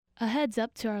A heads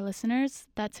up to our listeners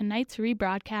that tonight's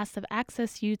rebroadcast of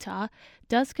Access Utah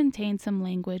does contain some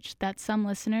language that some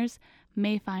listeners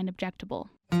may find objectable.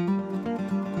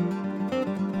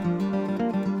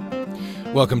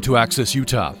 Welcome to Access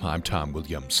Utah. I'm Tom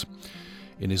Williams.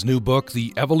 In his new book,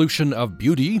 The Evolution of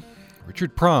Beauty,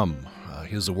 Richard Prum,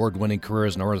 his award-winning career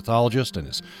as an ornithologist and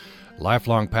his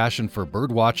lifelong passion for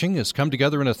birdwatching has come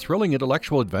together in a thrilling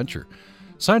intellectual adventure.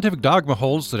 Scientific dogma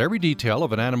holds that every detail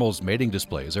of an animal's mating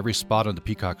displays, every spot on the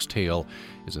peacock's tail,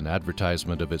 is an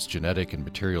advertisement of its genetic and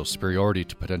material superiority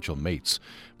to potential mates.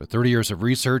 But 30 years of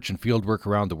research and fieldwork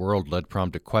around the world led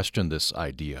Prum to question this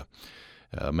idea.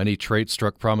 Many traits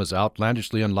struck Prum as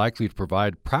outlandishly unlikely to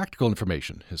provide practical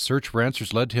information. His search for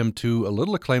answers led him to a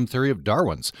little-acclaimed theory of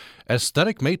Darwin's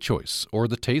aesthetic mate choice, or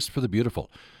the taste for the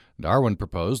beautiful. Darwin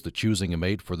proposed that choosing a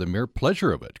mate for the mere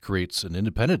pleasure of it creates an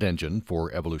independent engine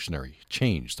for evolutionary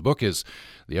change. The book is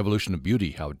The Evolution of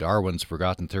Beauty, How Darwin's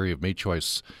Forgotten Theory of Mate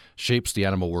Choice Shapes the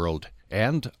Animal World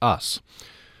and Us.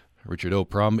 Richard O.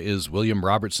 Prum is William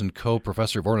Robertson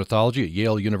Co-Professor of Ornithology at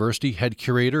Yale University, Head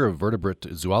Curator of Vertebrate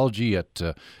Zoology at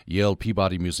Yale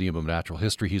Peabody Museum of Natural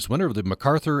History. He's winner of the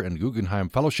MacArthur and Guggenheim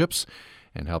Fellowships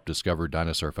and helped discover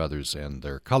dinosaur feathers and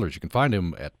their colors. You can find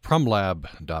him at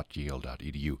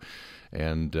prumlab.yale.edu.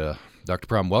 And Dr.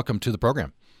 Prum, welcome to the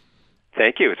program.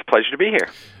 Thank you. It's a pleasure to be here.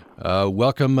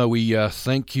 Welcome. We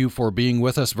thank you for being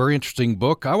with us. Very interesting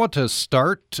book. I want to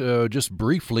start just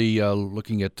briefly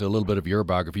looking at a little bit of your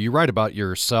biography. You write about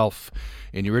yourself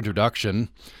in your introduction.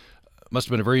 Must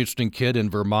have been a very interesting kid in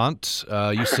Vermont.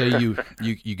 You say you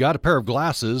got a pair of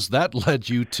glasses. That led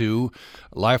you to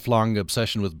a lifelong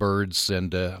obsession with birds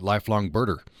and a lifelong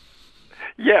birder.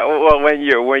 Yeah, well, when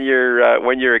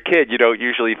you're a kid, you don't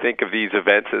usually think of these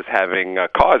events as having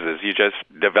causes. You just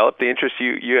develop the interest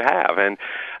you have, and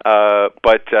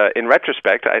but in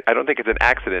retrospect, I don't think it's an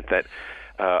accident that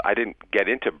I didn't get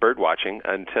into bird watching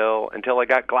until I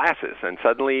got glasses, and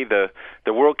suddenly the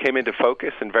world came into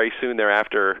focus, and very soon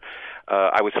thereafter,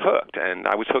 I was hooked, and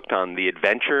I was hooked on the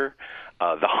adventure.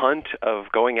 The hunt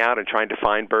of going out and trying to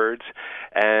find birds,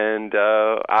 and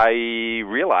I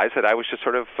realized that I was just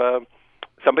sort of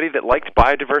somebody that liked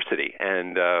biodiversity,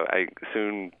 and I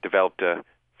soon developed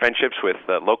friendships with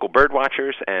local bird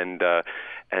watchers, and I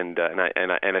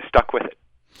stuck with it.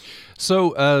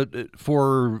 So,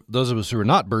 for those of us who are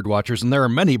not bird watchers, and there are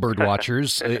many bird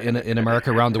watchers in America,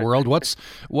 around the world,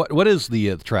 what is the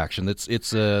attraction?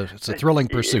 It's a thrilling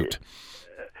pursuit.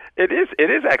 It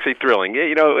is actually thrilling.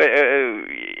 You know,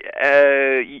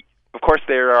 of course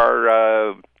there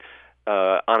are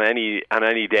on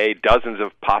any day dozens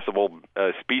of possible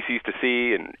species to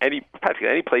see in practically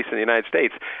any place in the United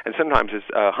States, and sometimes it's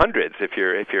hundreds if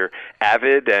you're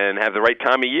avid and have the right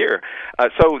time of year.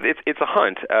 So it's a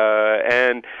hunt,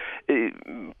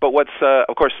 but what's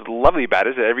of course lovely about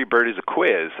it is that every bird is a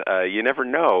quiz. You never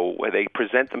know where they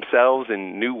present themselves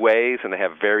in new ways, and they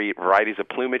have varieties of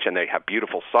plumage, and they have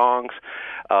beautiful songs,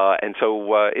 and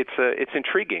so it's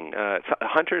intriguing.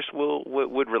 Hunters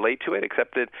would relate to it,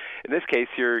 except that in this case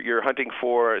you're hunting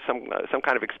for some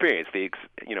kind of experience, the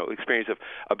experience of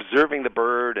observing the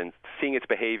bird and seeing its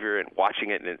behavior and watching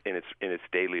it in its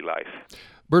daily life.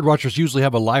 Bird watchers usually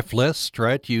have a life list,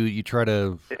 right? You try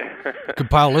to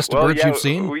compile a list of birds you've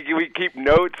seen? We keep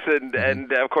notes,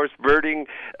 and of course birding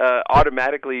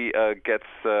automatically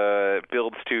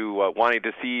builds to wanting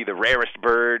to see the rarest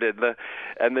bird and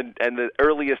the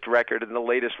earliest record and the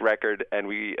latest record, and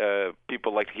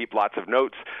people like to keep lots of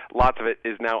notes. Lots of it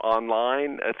is now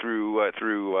online through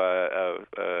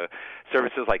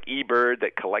services like eBird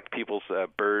that collect people's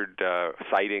bird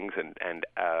sightings and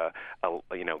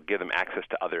give them access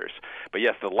to others. But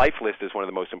yes, the life list is one of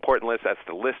the most important lists. That's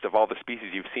the list of all the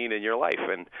species you've seen in your life,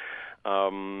 and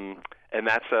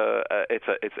that's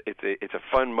it's a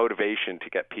fun motivation to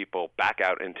get people back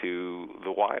out into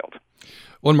the wild.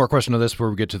 One more question on this before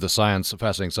we get to the science,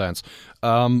 fascinating science.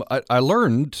 I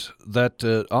learned that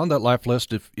on that life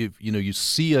list, if you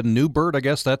see a new bird, I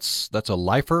guess that's a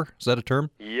lifer. Is that a term?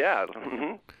 Yeah,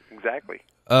 exactly.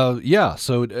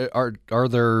 So are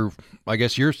there? I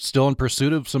guess you're still in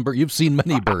pursuit of some birds. You've seen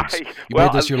many birds.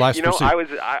 Made this your life's pursuit.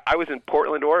 I was in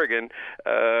Portland, Oregon,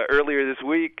 earlier this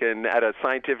week, and at a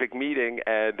scientific meeting,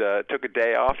 and took a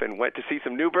day off and went to see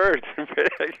some new birds. In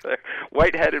particular,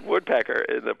 white-headed woodpecker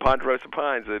in the Ponderosa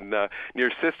Pines and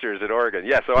near Sisters in Oregon.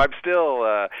 Yeah, so I'm still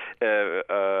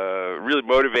really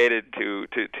motivated to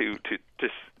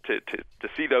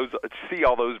see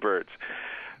all those birds.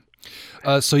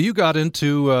 So you got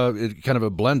into kind of a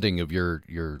blending of your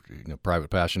private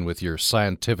passion with your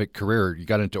scientific career. You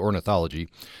got into ornithology.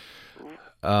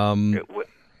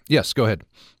 Yes, go ahead.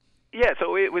 Yeah,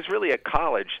 so it was really at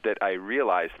college that I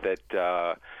realized that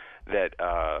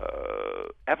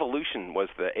evolution was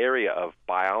the area of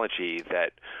biology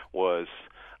that was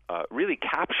really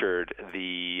captured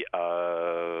the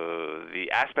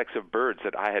aspects of birds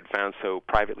that I had found so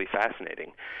privately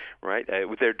fascinating, right?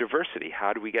 With their diversity,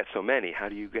 how do we get so many? How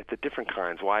do you get the different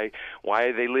kinds? Why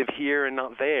they live here and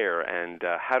not there? And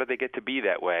how do they get to be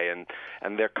that way?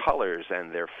 And their colors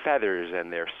and their feathers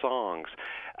and their songs.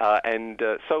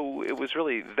 So it was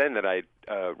really then that I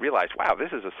realized, wow,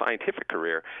 this is a scientific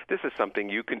career. This is something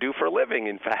you can do for a living,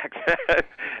 in fact.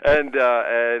 and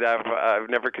I've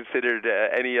never considered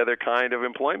any other kind of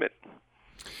employment.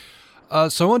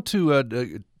 So I want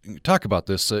to talk about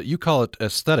this. You call it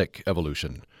aesthetic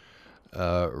evolution,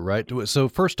 right? So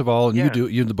first of all, and you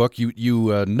in the book,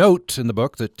 you note in the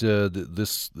book that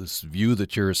this view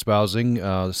that you're espousing,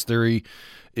 this theory,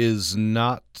 is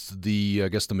not the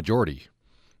majority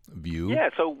view. Yeah.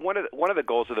 So one of the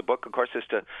goals of the book, of course, is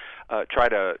to try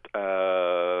to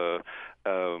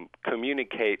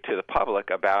communicate to the public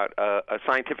about a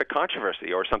scientific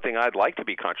controversy or something I'd like to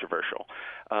be controversial.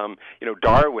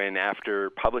 Darwin, after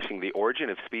publishing The Origin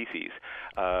of Species,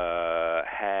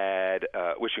 had,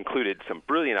 which included some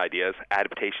brilliant ideas,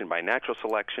 adaptation by natural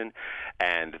selection,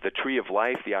 and the tree of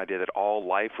life, the idea that all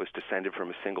life was descended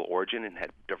from a single origin and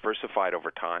had diversified over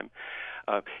time.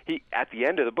 At the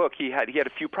end of the book, he had a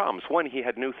few problems. One, he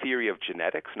had no theory of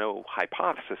genetics, no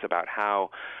hypothesis about how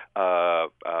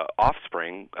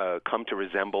offspring come to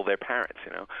resemble their parents,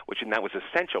 and that was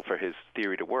essential for his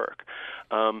theory to work.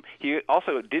 He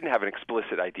also didn't have an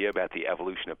explicit idea about the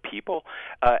evolution of people,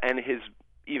 and his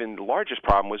even largest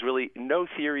problem was really no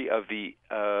theory of the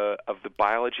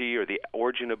biology or the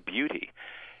origin of beauty.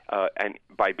 And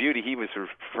by beauty, he was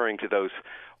referring to those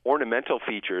ornamental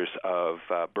features of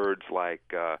birds like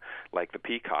the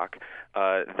peacock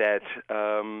that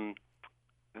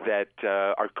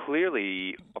are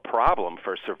clearly a problem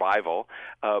for survival,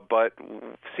 but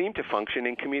seem to function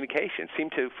in communication, seem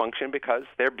to function because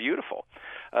they're beautiful.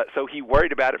 So he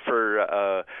worried about it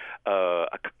for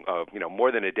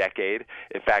more than a decade.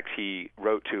 In fact, he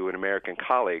wrote to an American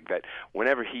colleague that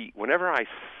whenever I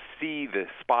see the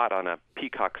spot on a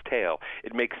peacock's tail,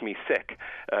 it makes me sick.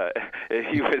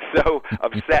 He was so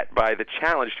upset by the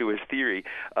challenge to his theory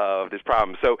of this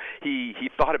problem. So he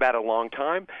thought about it a long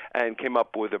time and came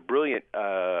up with a brilliant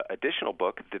additional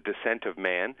book, The Descent of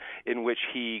Man, in which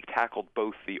he tackled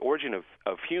both the origin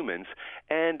of humans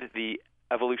and the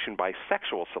evolution by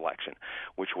sexual selection,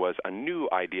 which was a new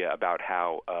idea about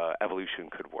how evolution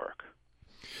could work.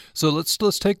 So let's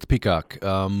take the peacock.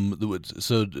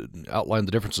 So outline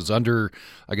the differences under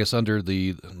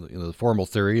the formal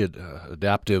theory,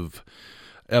 adaptive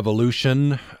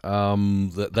evolution.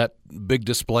 That big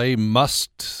display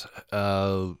must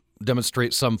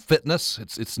demonstrate some fitness.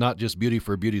 It's not just beauty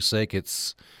for beauty's sake.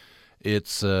 It's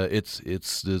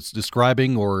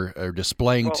describing or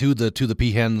displaying to the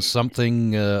peahens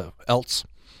something else.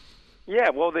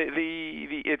 Yeah, well,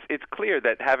 it's clear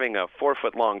that having a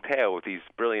 4-foot-long tail with these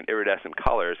brilliant iridescent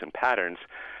colors and patterns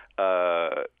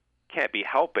can't be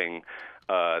helping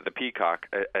the peacock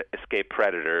escape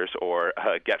predators or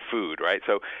get food, right?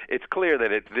 So it's clear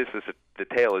that the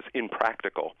tail is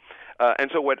impractical,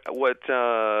 and so what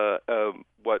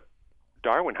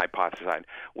Darwin hypothesized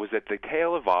was that the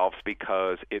tail evolves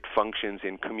because it functions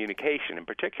in communication, in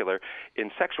particular in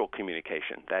sexual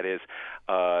communication. That is,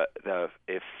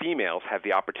 if females have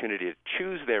the opportunity to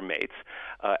choose their mates,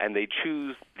 and they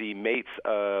choose the mates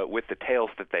with the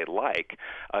tails that they like,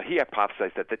 he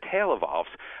hypothesized that the tail evolves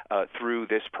through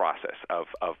this process of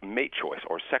mate choice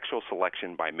or sexual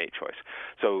selection by mate choice.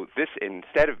 So this,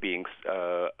 instead of being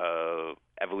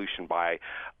evolution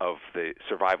of the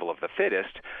survival of the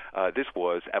fittest, this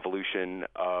was evolution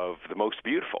of the most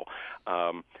beautiful.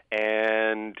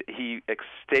 And he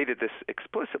stated this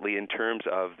explicitly in terms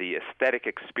of the aesthetic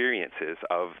experiences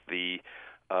of the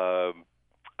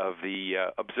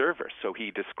observers. So he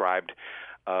described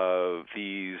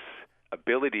these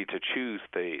ability to choose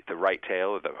the right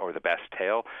tail or the best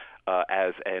tail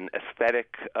as an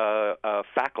aesthetic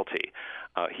faculty.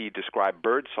 He described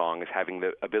birdsong as having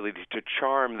the ability to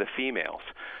charm the females.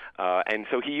 And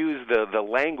so he used the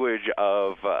language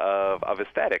of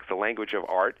aesthetics, the language of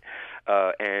art,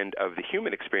 and of the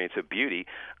human experience of beauty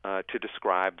to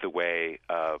describe the way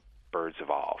birds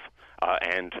evolve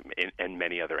and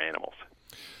many other animals.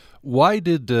 Why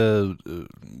did Origin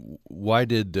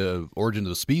of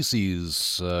the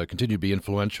Species continue to be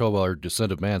influential while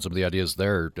Descent of Man, some of the ideas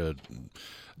there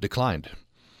declined?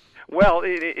 Well,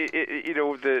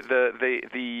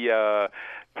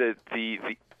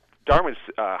 Darwin's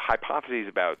hypotheses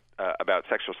about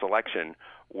sexual selection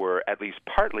were at least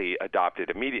partly adopted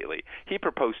immediately. He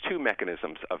proposed two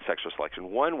mechanisms of sexual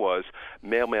selection. One was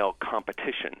male-male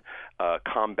competition,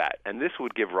 combat, and this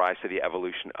would give rise to the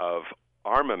evolution of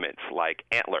armaments like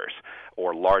antlers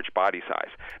or large body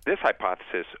size. This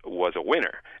hypothesis was a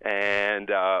winner and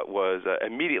was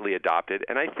immediately adopted,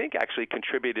 and I think actually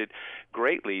contributed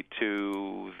greatly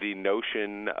to the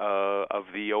notion of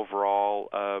the overall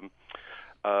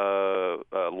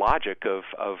logic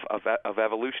of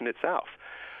evolution itself.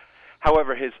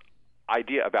 However, his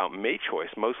idea about mate choice,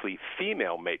 mostly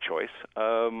female mate choice,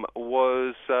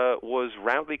 was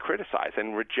roundly criticized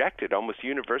and rejected almost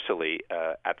universally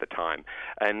at the time,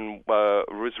 and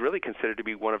was really considered to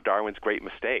be one of Darwin's great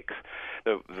mistakes.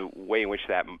 The way in which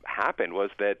that happened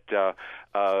was that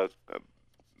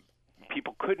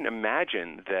people couldn't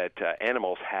imagine that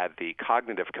animals had the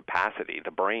cognitive capacity, the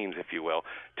brains, if you will,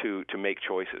 to make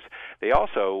choices. They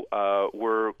also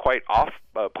were quite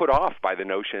put off by the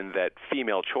notion that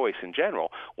female choice in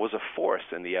general was a force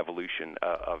in the evolution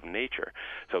of nature.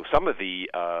 So some of the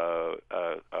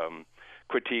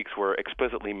critiques were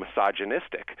explicitly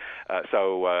misogynistic.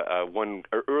 One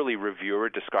early reviewer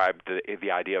described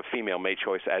the idea of female mate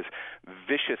choice as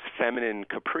vicious feminine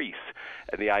caprice.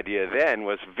 And the idea then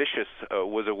was vicious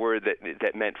was a word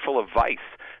that meant full of vice.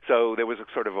 So there was a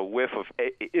sort of a whiff of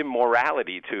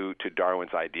immorality to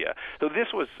Darwin's idea. So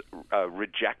this was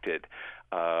rejected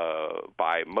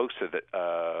by most of the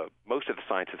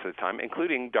scientists at the time,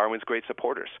 including Darwin's great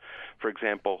supporters. For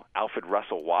example, Alfred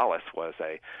Russel Wallace was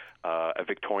a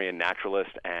Victorian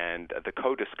naturalist and the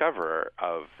co-discoverer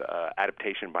of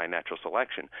adaptation by natural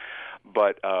selection.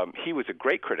 But he was a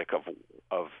great critic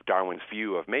of Darwin's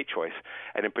view of mate choice,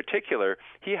 and in particular,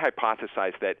 he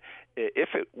hypothesized that if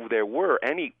there were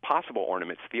any possible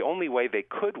ornaments, the only way they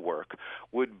could work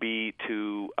would be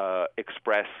to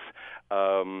express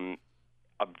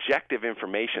objective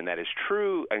information, that is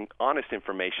true and honest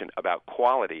information about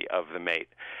quality of the mate,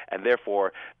 and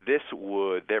therefore this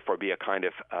would therefore be a kind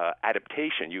of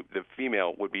adaptation. The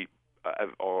female would be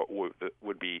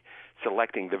would be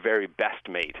selecting the very best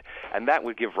mate, and that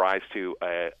would give rise to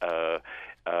a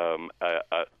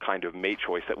kind of mate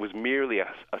choice that was merely a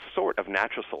sort of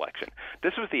natural selection.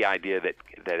 This was the idea that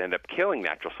ended up killing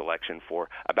natural selection for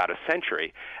about a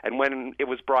century, and when it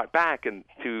was brought back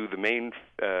into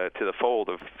the fold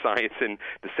of science in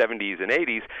the 70s and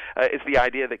 80s, is the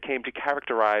idea that came to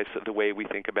characterize the way we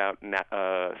think about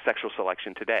sexual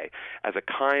selection today, as a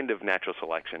kind of natural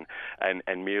selection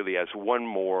and merely as one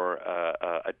more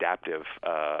adaptive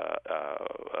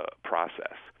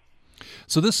process.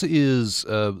 So this is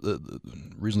the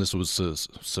reason this was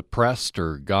suppressed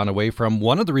or gone away from.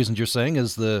 One of the reasons you're saying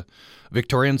is the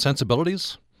Victorian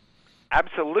sensibilities?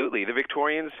 Absolutely. The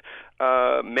Victorians,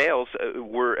 males,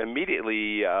 were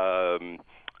immediately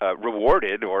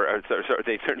rewarded, or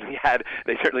they certainly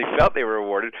felt they were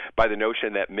rewarded by the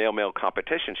notion that male-male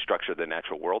competition structured the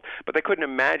natural world, but they couldn't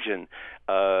imagine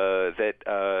that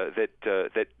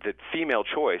female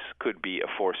choice could be a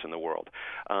force in the world,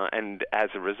 and as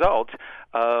a result,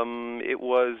 it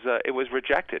was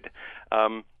rejected.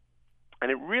 And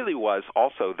it really was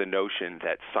also the notion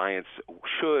that science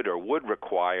should or would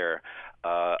require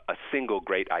a single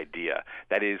great idea.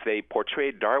 That is, they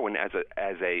portrayed Darwin as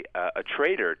a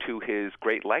traitor to his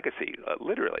great legacy,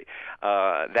 literally.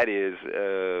 That is,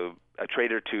 a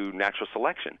traitor to natural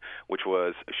selection, which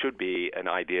should be an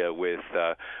idea with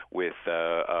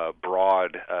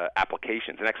broad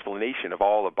applications, an explanation of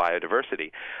all of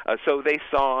biodiversity. So they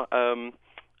saw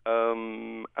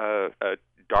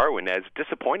Darwin as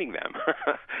disappointing them.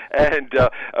 And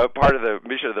part of the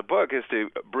mission of the book is to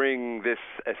bring this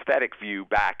aesthetic view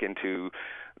back into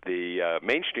the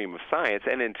mainstream of science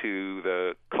and into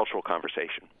the cultural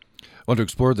conversation. I want to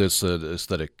explore this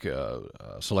aesthetic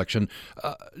selection.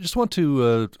 I just want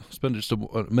to spend just a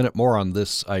minute more on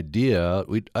this idea.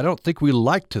 I don't think we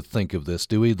like to think of this,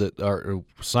 do we, that our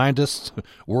scientists'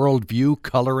 worldview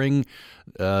coloring,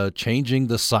 changing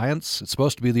the science? It's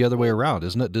supposed to be the other way around,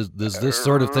 isn't it? Does this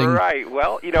sort of thing... Right.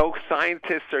 Well,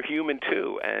 scientists are human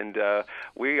too, and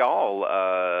we all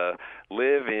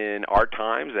live in our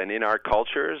times and in our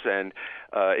cultures and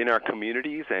in our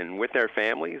communities and with our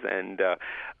families, and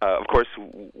of course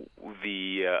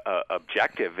the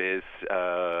objective is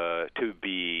to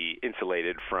be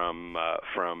insulated from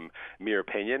mere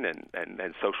opinion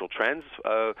and social trends,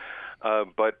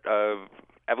 but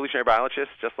evolutionary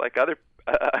biologists, just like other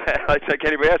Like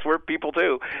anybody else, we're people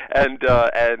too, and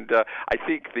I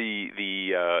think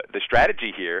the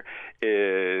strategy here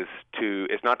is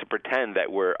not to pretend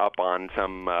that we're up on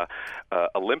some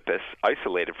Olympus,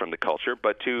 isolated from the culture,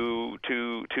 but to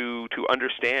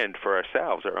understand for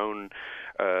ourselves our own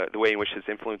the way in which this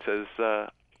influences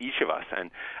each of us.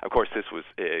 And of course, this was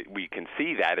we can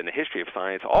see that in the history of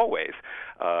science always.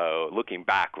 Looking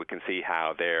back, we can see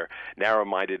how their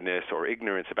narrow-mindedness or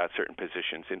ignorance about certain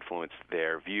positions influenced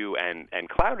their view and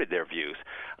clouded their views.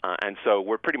 And so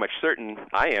we're pretty much certain,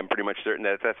 I am pretty much certain,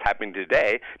 that that's happening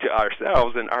today to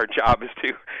ourselves, and our job is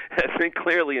to think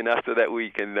clearly enough so that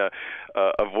we can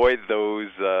avoid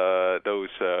those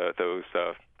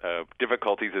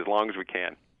difficulties as long as we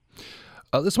can.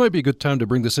 This might be a good time to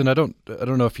bring this in. I don't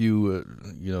know if you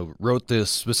wrote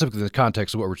this specifically in the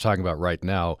context of what we're talking about right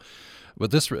now,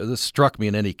 but this struck me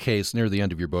in any case. Near the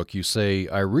end of your book, you say,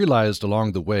 "I realized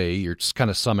along the way," you're just kind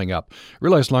of summing up,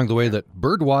 "realized along the way that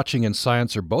bird watching and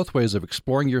science are both ways of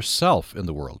exploring yourself in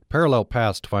the world, parallel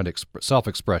paths to find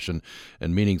self-expression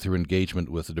and meaning through engagement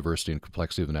with the diversity and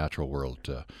complexity of the natural world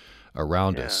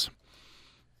around us."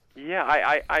 Yeah,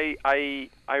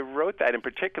 I wrote that in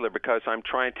particular because I'm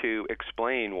trying to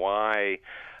explain why,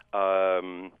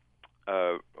 or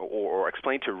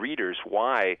explain to readers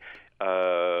why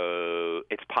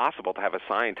it's possible to have a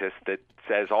scientist that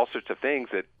says all sorts of things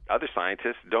that other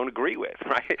scientists don't agree with.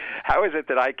 Right? How is it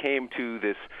that I came to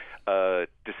this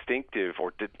distinctive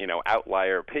or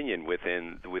outlier opinion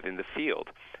within the field?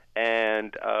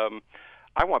 And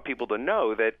I want people to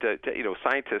know that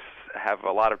scientists have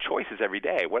a lot of choices every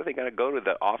day. What are they going to go to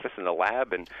the office and the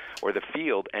lab or the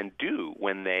field and do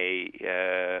when they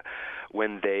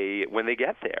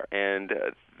get there? And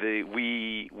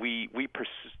we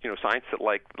pursue, science that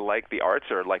like the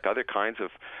arts or like other kinds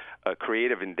of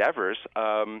creative endeavors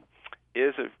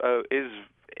is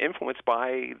influenced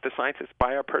by the scientists,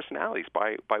 by our personalities,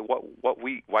 by what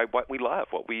we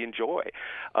love, what we enjoy,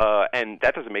 and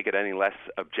that doesn't make it any less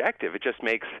objective. It just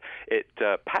makes it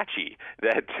patchy.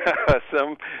 That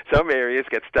some areas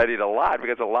get studied a lot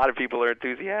because a lot of people are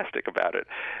enthusiastic about it,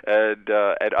 and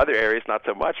other areas not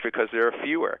so much because there are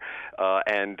fewer.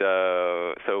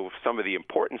 So some of the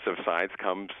importance of science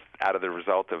comes out of the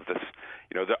result of this,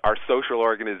 our social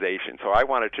organization. So I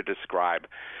wanted to describe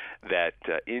that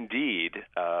indeed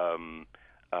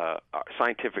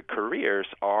scientific careers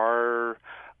are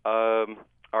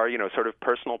sort of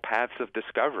personal paths of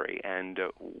discovery, and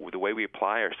the way we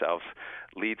apply ourselves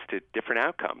leads to different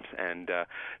outcomes. And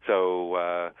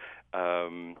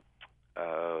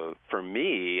for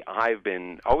me, I've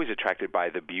been always attracted by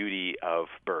the beauty of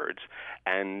birds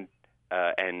and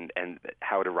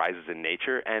how it arises in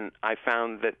nature, and I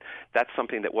found that that's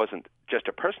something that wasn't just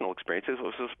a personal experience, it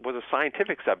was a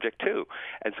scientific subject too.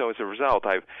 And so as a result,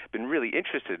 I've been really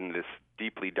interested in this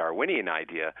deeply Darwinian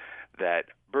idea that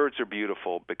birds are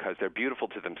beautiful because they're beautiful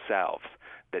to themselves,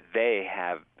 that they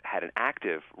have had an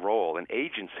active role and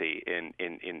agency in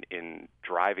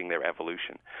driving their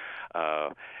evolution.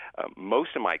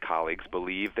 Most of my colleagues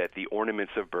believe that the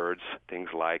ornaments of birds, things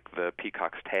like the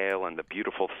peacock's tail and the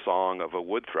beautiful song of a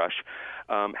wood thrush,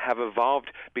 have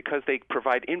evolved because they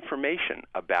provide information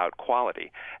about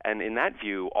quality. And in that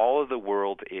view, all of the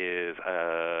world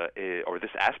or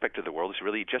this aspect of the world is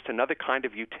really just another kind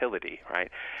of utility, right?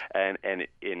 And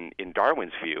in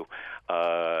Darwin's view,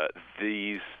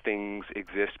 these things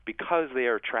exist because they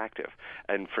are attractive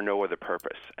and for no other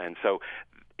purpose. And so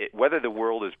whether the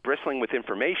world is bristling with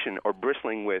information or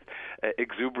bristling with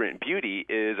exuberant beauty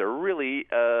is a really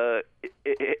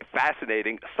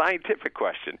fascinating scientific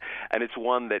question, and it's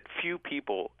one that few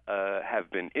people have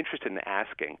been interested in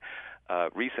asking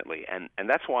recently, and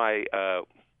that's why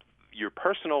your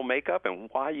personal makeup and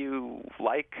why you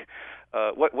like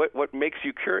what makes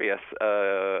you curious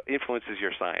influences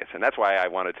your science, and that's why I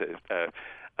wanted to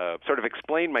sort of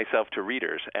explain myself to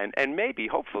readers, and maybe,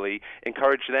 hopefully,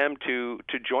 encourage them to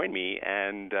join me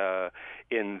and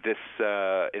in this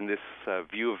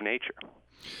view of nature.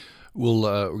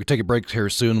 We'll take a break here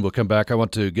soon. We'll come back. I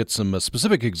want to get some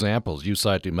specific examples. You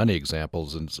cited many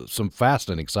examples and some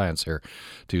fascinating science here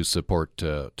to support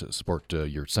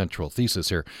your central thesis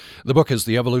here. The book is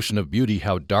The Evolution of Beauty: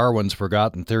 How Darwin's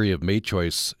Forgotten Theory of Mate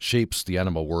Choice Shapes the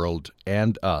Animal World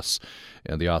and Us.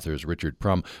 And the author is Richard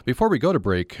Prum. Before we go to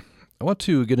break, I want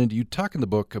to get into, you talk in the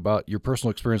book about your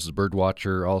personal experience as a bird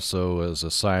watcher, also as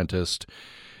a scientist,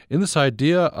 in this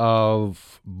idea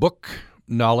of book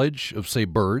knowledge of, say,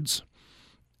 birds,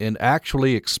 and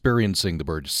actually experiencing the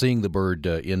bird, seeing the bird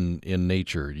in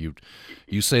nature.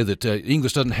 You say that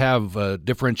English doesn't have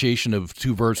differentiation of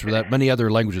two verbs for that. Many other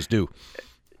languages do.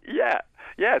 Yeah.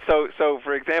 Yeah. So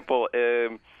for example,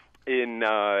 in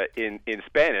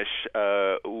Spanish,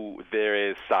 there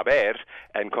is saber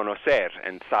and conocer,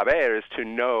 and saber is to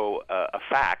know a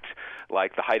fact,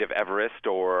 like the height of Everest,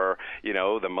 or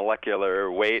the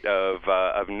molecular weight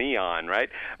of neon, right?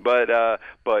 But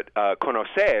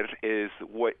conocer is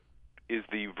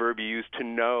the verb you use to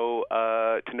know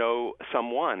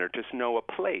someone, or to know a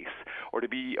place, or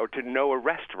to know a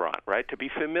restaurant, right? To be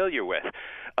familiar with,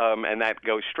 and that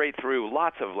goes straight through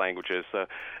lots of languages,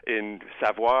 in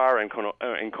savoir and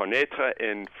connaître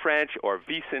in French, or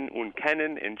wissen und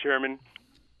kennen in German.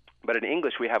 But in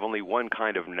English, we have only one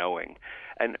kind of knowing,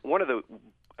 and one of the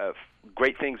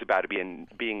great things about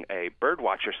being a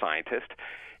birdwatcher scientist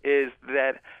is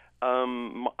that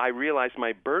I realized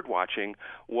my bird watching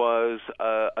was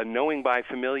a knowing by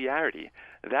familiarity.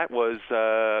 That was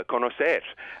conocer,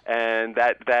 and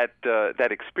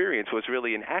that experience was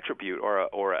really an attribute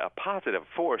or a positive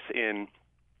force in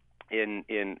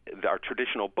our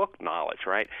traditional book knowledge,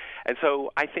 right? And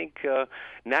so I think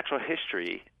natural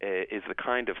history is the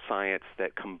kind of science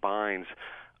that combines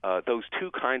those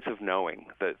two kinds of knowing,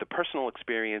 the personal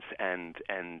experience and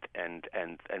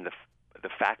the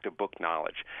fact of book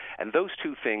knowledge. And those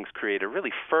two things create a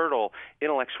really fertile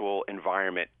intellectual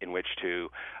environment in which to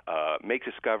make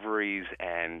discoveries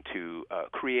and to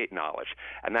create knowledge.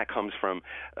 And that comes from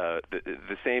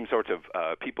the same sorts of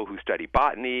people who study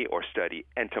botany, or study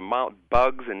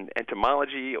bugs and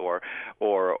entomology, or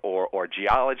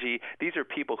geology. These are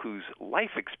people whose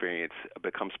life experience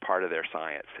becomes part of their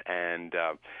science. And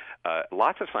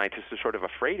lots of scientists are sort of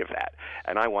afraid of that.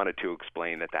 And I wanted to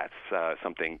explain that that's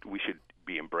something we should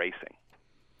be embracing.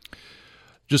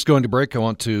 Just going to break, I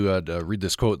want to read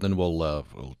this quote, then we'll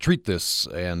treat this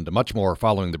and much more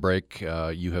following the break.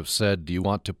 You have said you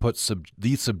want to put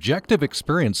the subjective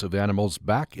experience of animals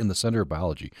back in the center of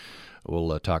biology.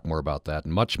 We'll talk more about that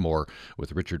and much more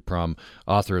with Richard Prum,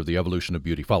 author of The Evolution of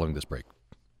Beauty, following this break.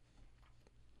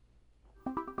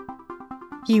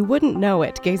 You wouldn't know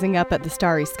it gazing up at the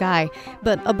starry sky,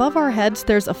 but above our heads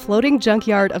there's a floating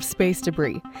junkyard of space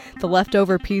debris. The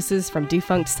leftover pieces from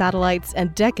defunct satellites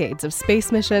and decades of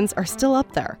space missions are still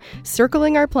up there,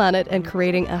 circling our planet and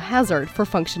creating a hazard for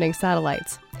functioning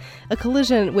satellites. A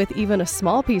collision with even a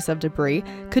small piece of debris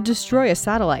could destroy a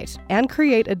satellite and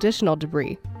create additional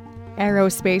debris.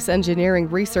 Aerospace engineering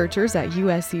researchers at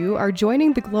USU are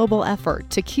joining the global effort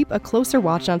to keep a closer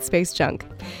watch on space junk.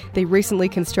 They recently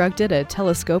constructed a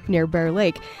telescope near Bear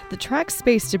Lake that tracks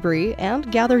space debris and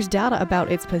gathers data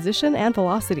about its position and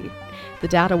velocity. The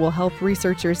data will help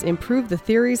researchers improve the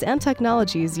theories and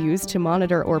technologies used to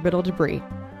monitor orbital debris.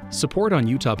 Support on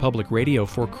Utah Public Radio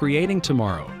for Creating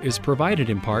Tomorrow is provided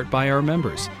in part by our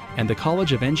members and the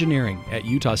College of Engineering at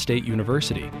Utah State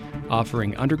University,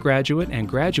 offering undergraduate and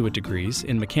graduate degrees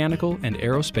in mechanical and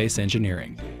aerospace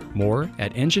engineering. More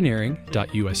at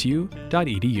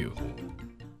engineering.usu.edu.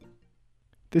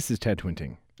 This is Ted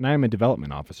Twinting, and I am a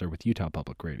development officer with Utah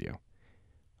Public Radio.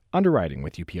 Underwriting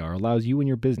with UPR allows you and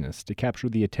your business to capture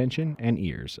the attention and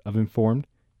ears of informed,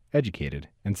 educated,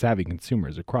 and savvy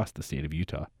consumers across the state of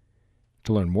Utah.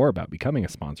 To learn more about becoming a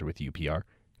sponsor with UPR,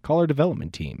 call our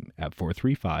development team at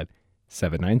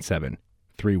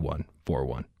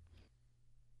 435-797-3141.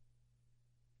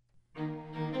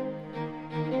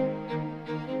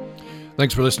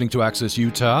 Thanks for listening to Access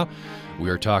Utah.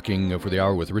 We are talking for the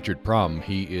hour with Richard Prum.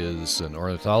 He is an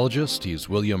ornithologist. He's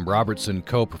William Robertson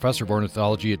Co-Professor of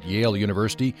Ornithology at Yale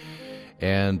University,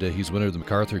 and he's winner of the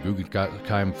MacArthur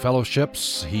Guggenheim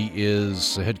Fellowships. He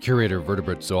is head curator of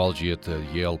vertebrate zoology at the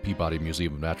Yale Peabody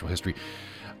Museum of Natural History.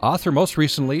 Author most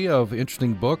recently of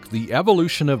interesting book, The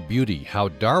Evolution of Beauty, How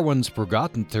Darwin's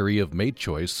Forgotten Theory of Mate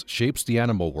Choice Shapes the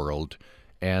Animal World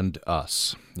and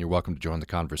Us. You're welcome to join the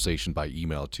conversation by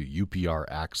email to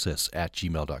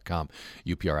upraccess@gmail.com,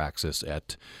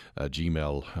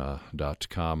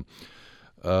 upraccess@gmail.com.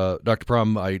 Dr.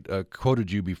 Prum, I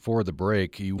quoted you before the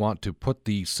break. You want to put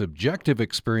the subjective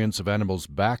experience of animals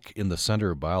back in the center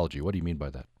of biology. What do you mean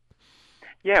by that?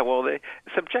 Yeah, well, the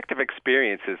subjective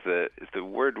experience is the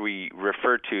word we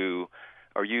refer to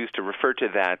or use to refer to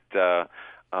that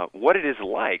what it is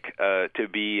like to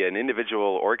be an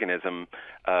individual organism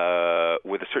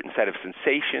with a certain set of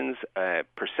sensations,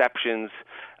 perceptions,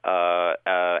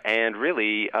 and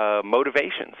really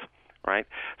motivations, right?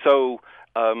 So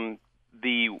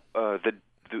the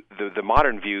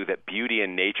modern view that beauty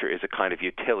in nature is a kind of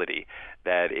utility,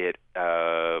 that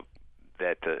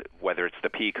whether it's the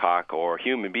peacock or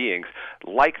human beings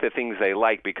like the things they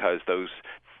like because those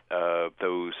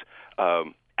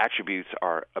attributes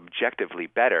are objectively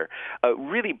better,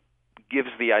 really gives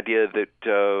the idea that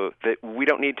we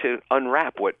don't need to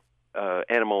unwrap what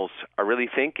animals are really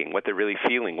thinking, what they're really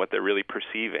feeling, what they're really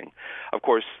perceiving. Of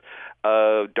course,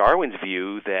 Darwin's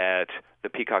view that the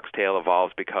peacock's tail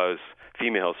evolves because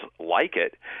females like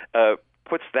it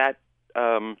puts that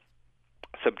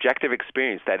subjective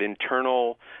experience, that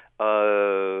internal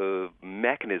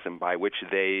mechanism by which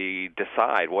they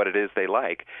decide what it is they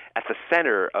like, at the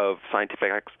center of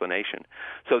scientific explanation.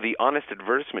 So the honest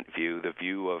advertisement view, the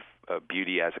view of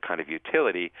beauty as a kind of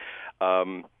utility,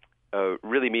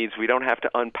 really means we don't have to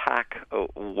unpack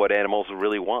what animals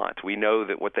really want. We know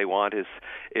that what they want is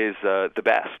the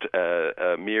best,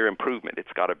 mere improvement.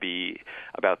 It's got to be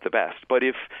about the best. But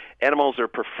if animals are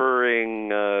preferring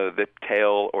the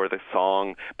tale or the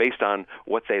song based on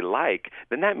what they like,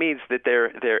 then that means that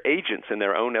they're agents in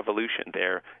their own evolution.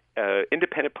 They're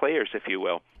independent players, if you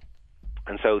will.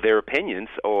 And so their opinions,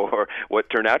 or what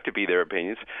turn out to be their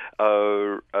opinions,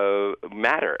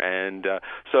 matter. And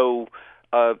so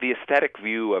the aesthetic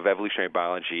view of evolutionary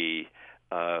biology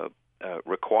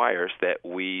requires that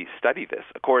we study this.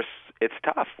 Of course, it's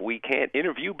tough. We can't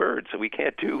interview birds. We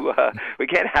can't we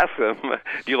can't ask them,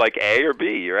 do you like A or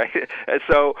B, right? And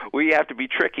so we have to be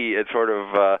tricky and sort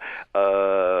of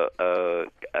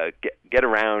get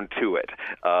around to it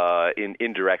in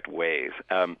indirect ways.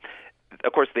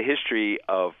 Of course, the history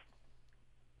of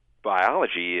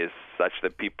biology is such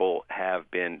that people have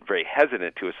been very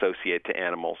hesitant to associate to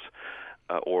animals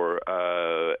or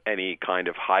any kind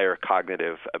of higher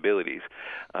cognitive abilities.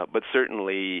 But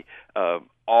certainly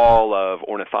all of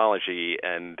ornithology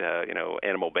and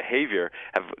animal behavior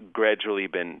have gradually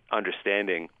been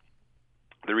understanding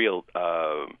the real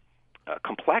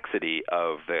complexity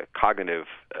of the cognitive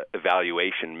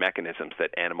evaluation mechanisms that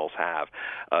animals have.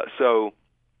 So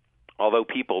although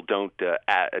people don't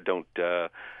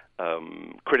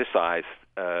criticize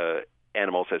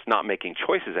animals as not making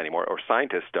choices anymore, or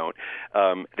scientists don't,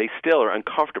 they still are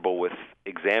uncomfortable with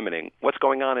examining what's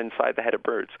going on inside the head of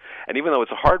birds. And even though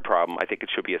it's a hard problem, I think it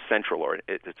should be a central, or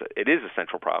it is a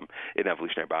central problem in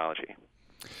evolutionary biology.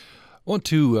 I want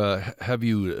to have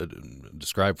you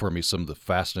describe for me some of the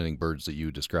fascinating birds that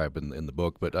you describe in the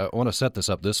book, but I want to set this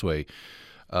up this way.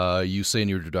 You say in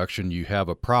your introduction you have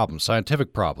a problem,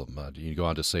 scientific problem. You go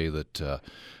on to say that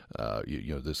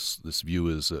this view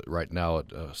is right now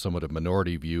somewhat a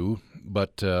minority view,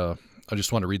 but I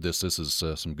just want to read this. This is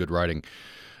some good writing.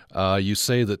 You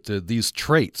say that these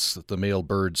traits that the male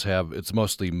birds have, it's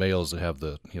mostly males that have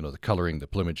the coloring, the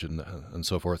plumage, and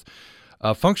so forth.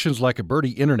 Functions like a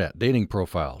birdie internet dating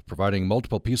profile, providing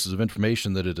multiple pieces of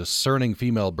information that a discerning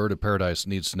female bird of paradise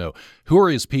needs to know. Who are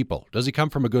his people? Does he come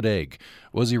from a good egg?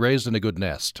 Was he raised in a good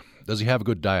nest? Does he have a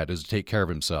good diet? Does he take care of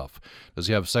himself? Does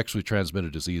he have sexually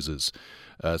transmitted diseases,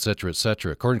 et cetera, et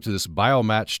cetera? According to this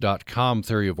biomatch.com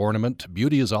theory of ornament,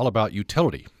 beauty is all about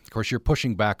utility. Of course, you're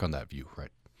pushing back on that view, right?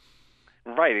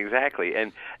 Right, exactly.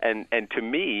 And to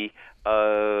me,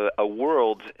 a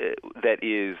world that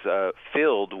is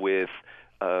filled with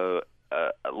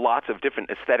lots of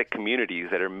different aesthetic communities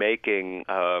that are making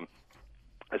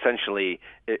essentially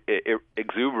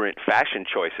exuberant fashion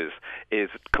choices is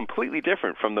completely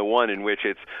different from the one in which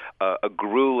it's a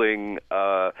grueling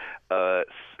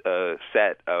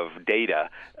set of data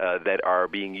that are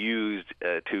being used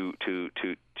to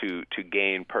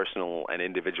gain personal and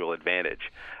individual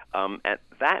advantage. And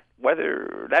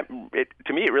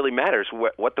to me, it really matters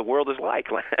what the world is like.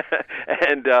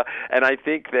 And I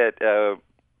think that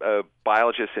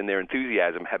biologists in their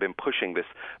enthusiasm have been pushing this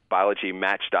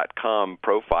biologymatch.com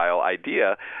profile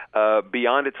idea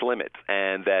beyond its limits,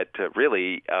 and that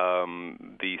really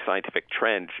the scientific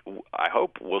trend, I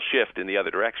hope, will shift in the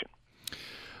other direction.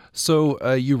 So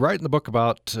you write in the book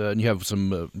about, and you have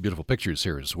some beautiful pictures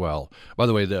here as well. By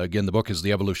the way, again, the book is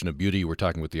The Evolution of Beauty. We're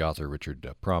talking with the author, Richard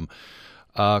Prum.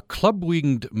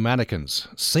 Club-winged manakins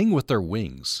sing with their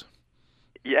wings.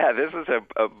 Yeah, this is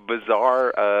a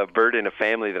bizarre bird in a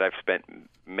family that I've spent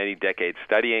many decades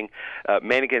studying.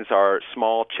 Manakins are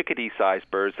small chickadee-sized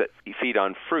birds that feed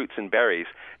on fruits and berries.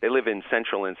 They live in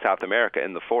Central and South America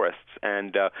in the forests.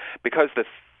 And because the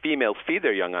females feed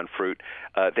their young on fruit,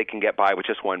 they can get by with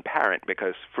just one parent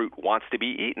because fruit wants to be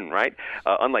eaten, right?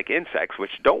 Unlike insects,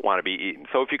 which don't want to be eaten.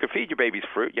 So if you can feed your babies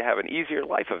fruit, you have an easier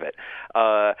life of it.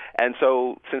 And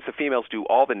so since the females do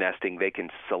all the nesting, they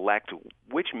can select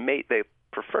which mate they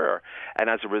prefer. And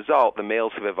as a result, the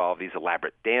males have evolved these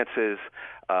elaborate dances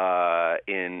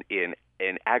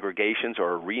in aggregations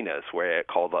or arenas where it's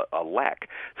called a lek.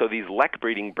 So these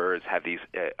lek-breeding birds have these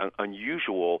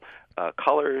unusual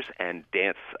colors and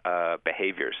dance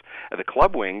behaviors. The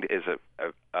club-winged has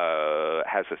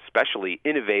a specially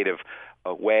innovative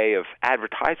way of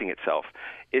advertising itself.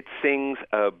 It sings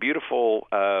beautiful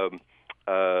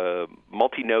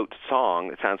multi-note song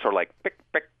that sounds sort of like pick,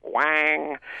 pick,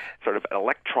 wang, sort of an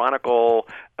electronical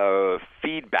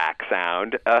feedback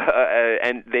sound,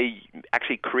 and they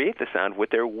actually create the sound with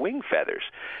their wing feathers.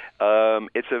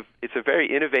 It's a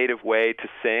very innovative way to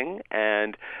sing,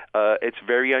 and it's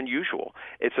very unusual.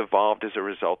 It's evolved as a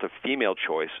result of female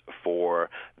choice for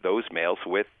those males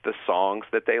with the songs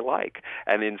that they like,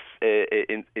 and in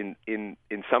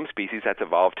some species that's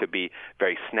evolved to be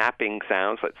very snapping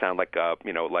sounds that sound like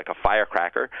like a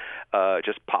firecracker,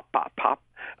 just pop, pop, pop.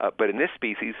 But in this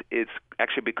species, it's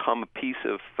actually become a piece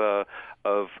of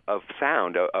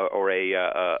sound or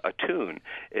a tune.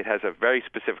 It has a very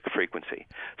specific frequency.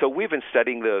 So we've been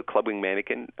studying the club-winged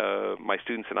manakin, my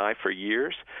students and I, for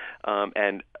years,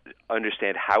 and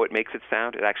understand how it makes it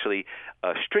sound. It actually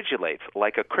stridulates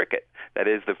like a cricket. That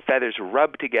is, the feathers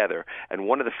rub together, and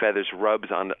one of the feathers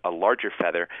rubs on a larger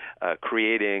feather,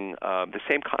 creating the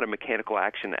same kind of mechanical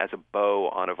action as a bow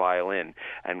on a violin,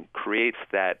 and creates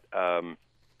that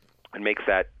and makes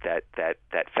that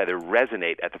feather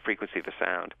resonate at the frequency of the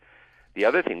sound. The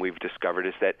other thing we've discovered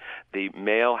is that the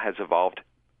male has evolved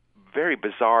very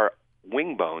bizarre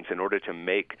wing bones in order to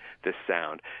make this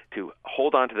sound, to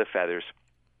hold on to the feathers.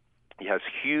 He has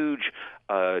huge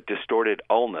distorted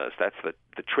ulnas. That's the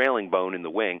trailing bone in the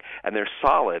wing, and they're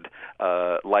solid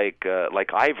like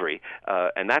ivory,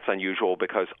 and that's unusual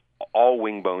because all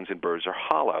wing bones in birds are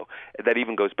hollow. That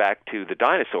even goes back to the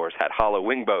dinosaurs had hollow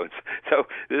wing bones. So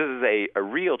this is a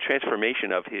real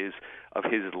transformation of his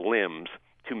limbs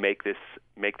to make this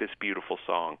beautiful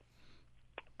song.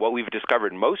 What we've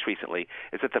discovered most recently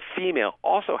is that the female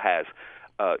also has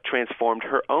transformed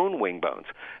her own wing bones.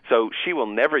 So she will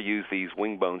never use these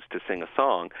wing bones to sing a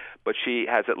song, but she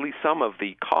has at least some of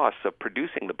the costs of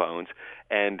producing the bones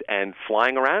and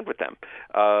flying around with them.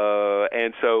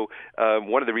 And so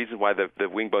one of the reasons why the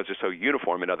wing bones are so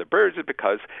uniform in other birds is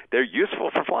because they're useful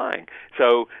for flying.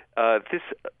 So this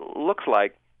looks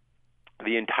like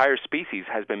the entire species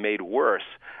has been made worse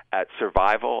at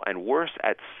survival and worse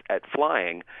at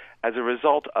flying as a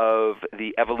result of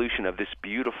the evolution of this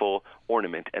beautiful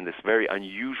ornament and this very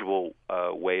unusual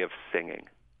way of singing.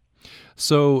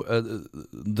 So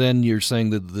then you're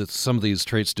saying that some of these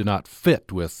traits do not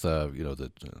fit with the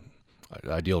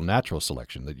ideal natural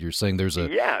selection. That you're saying there's a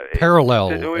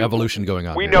parallel evolution going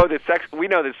on. We know that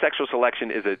sexual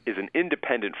selection is an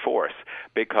independent force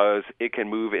because it can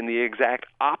move in the exact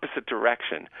opposite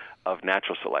direction of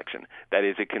natural selection. That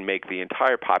is, it can make the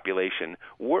entire population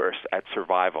worse at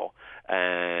survival,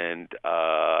 and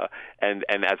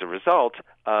as a result,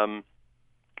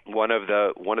 one of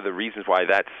the reasons why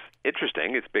that's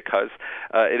interesting is because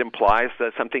it implies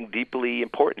that something deeply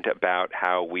important about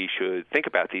how we should think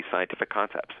about these scientific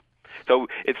concepts. So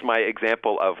it's my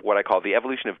example of what I call the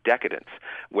evolution of decadence,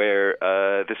 where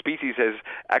the species has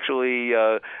actually,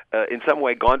 in some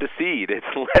way, gone to seed. It's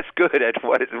less good at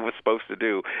what it was supposed to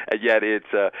do, and yet it's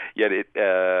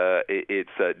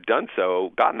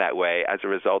gotten that way as a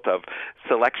result of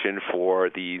selection for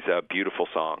these beautiful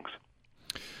songs.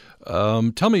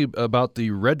 Tell me about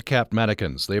the red-capped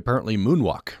Manakins. They apparently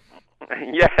moonwalk.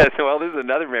 Yes, well, this is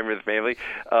another member of the family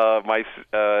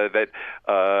that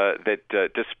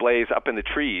displays up in the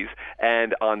trees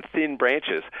and on thin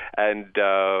branches. And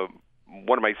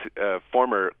one of my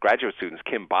former graduate students,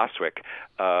 Kim Bostwick,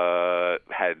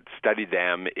 had studied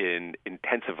them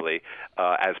intensively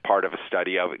as part of a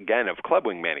study of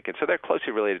club-winged manakins. So they're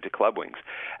closely related to club-wings,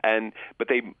 but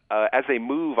they as they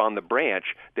move on the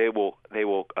branch, they will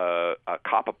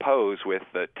cop a pose with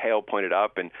the tail pointed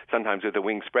up and sometimes with the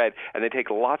wings spread, and they take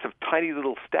lots of tiny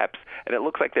little steps, and it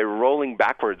looks like they're rolling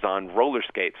backwards on roller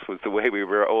skates, was the way we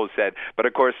were always said. But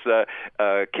of course,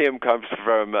 Kim comes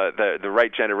from the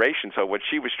right generation, so when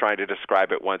she was trying to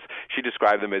describe it once, she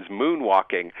described them as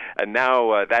moonwalking, and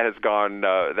now that has gone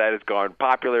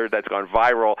popular, that's gone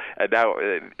viral, and now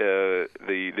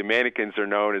the manakins are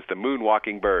known as the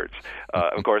moonwalking birds.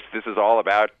 Of course, this is all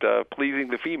about pleasing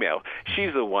the female.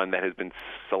 She's the one that has been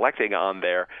selecting on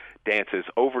their dances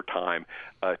over time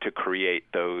to create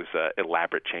those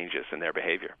elaborate changes in their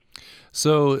behavior.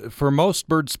 So for most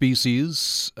bird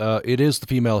species, it is the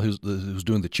female who's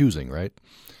doing the choosing, right?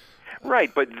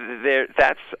 Right, but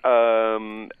that's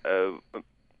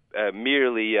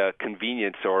merely a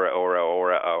convenience or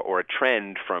a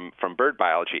trend from bird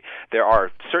biology. There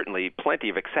are certainly plenty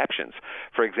of exceptions.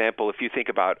 For example, if you think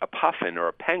about a puffin or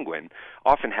a penguin,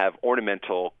 often have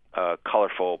ornamental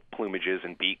colorful plumages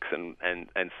and beaks and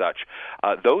such.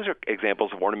 Those are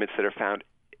examples of ornaments that are found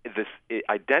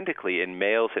identically in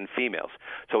males and females.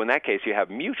 So in that case, you have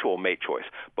mutual mate choice,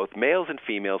 both males and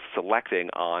females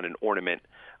selecting on an ornament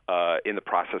in the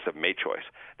process of mate choice.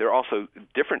 There are also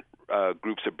different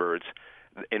groups of birds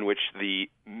in which the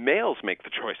males make the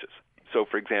choices. So,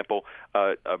 for example,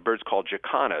 birds called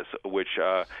jacanas, which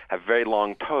have very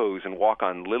long toes and walk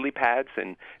on lily pads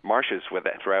and marshes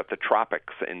throughout the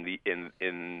tropics in the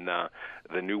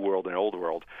New World and Old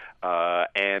World,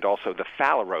 and also the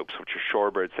phalaropes, which are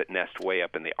shorebirds that nest way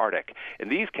up in the Arctic. In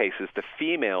these cases, the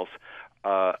females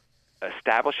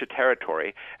establish a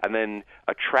territory and then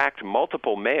attract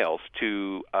multiple males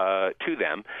to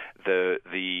them.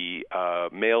 The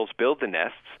males build the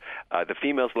nests, the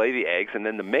females lay the eggs, and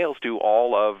then the males do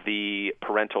all of the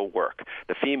parental work.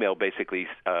 The female basically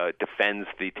defends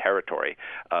the territory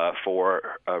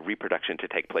for reproduction to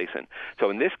take place in. So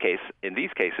in these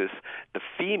cases, the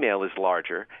female is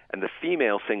larger, and the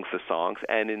female sings the songs,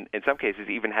 and in some cases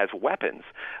even has weapons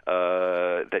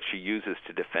that she uses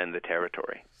to defend the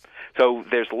territory. So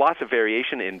there's lots of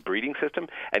variation in breeding system,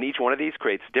 and each one of these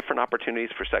creates different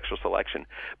opportunities for sexual selection.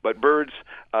 But birds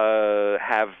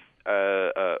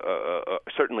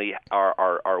certainly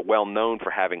are well known for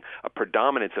having a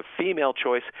predominance of female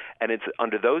choice, and it's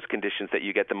under those conditions that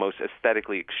you get the most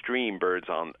aesthetically extreme birds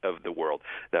of the world.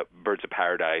 The birds of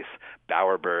paradise,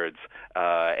 bowerbirds,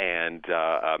 and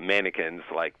manakins,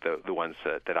 like the ones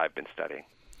that I've been studying.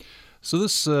 So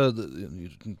this,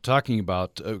 talking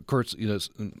about, of course,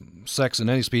 sex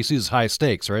in any species is high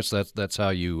stakes, right? So that's how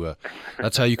you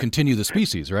continue the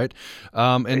species, right?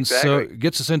 And exactly. So it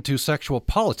gets us into sexual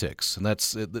politics, and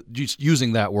that's just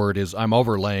using that word is I'm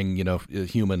overlaying, a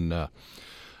human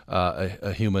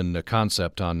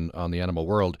concept on the animal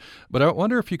world. But I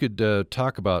wonder if you could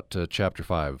talk about Chapter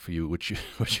 5, which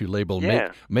you label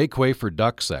make way for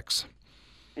duck sex.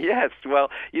 Yes. Well,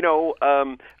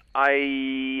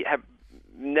 I have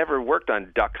never worked on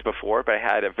ducks before, but I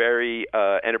had a very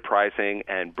enterprising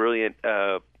and brilliant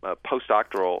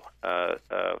postdoctoral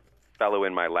fellow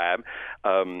in my lab,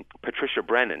 Patricia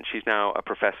Brennan. She's now a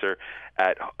professor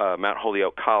at Mount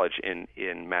Holyoke College in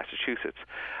Massachusetts.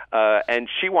 And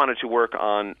she wanted to work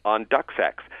on duck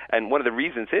sex. And one of the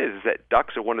reasons is that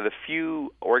ducks are one of the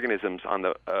few organisms one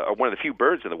of the few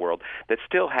birds in the world that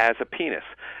still has a penis.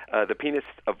 The penis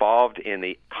evolved in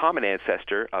the common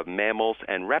ancestor of mammals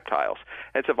and reptiles.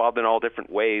 It's evolved in all different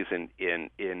ways in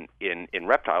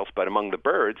reptiles, but among the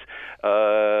birds,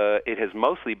 it has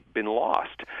mostly been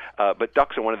lost. But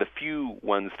ducks are one of the few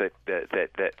ones that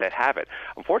have it.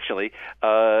 Unfortunately,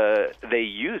 they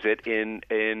use it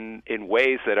in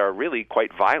ways that are really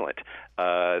quite violent.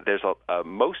 There's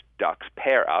most ducks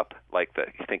pair up, like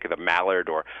you think of the mallard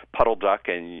or puddle duck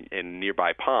in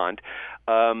nearby pond.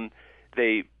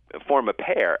 They form a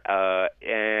pair,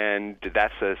 and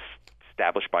that's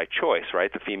established by choice,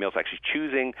 right? The female's actually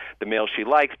choosing the male she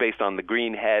likes based on the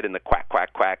green head and the quack,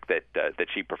 quack, quack that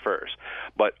she prefers.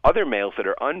 But other males that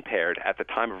are unpaired at the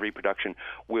time of reproduction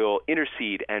will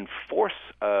intercede and force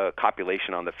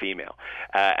copulation on the female.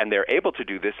 And they're able to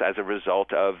do this as a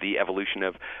result of the evolution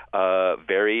of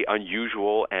very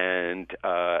unusual and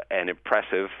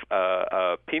impressive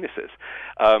penises.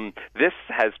 This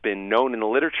has been known in the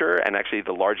literature, and actually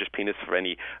the largest penis for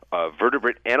any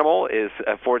vertebrate animal is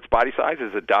for its body size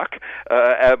is a duck,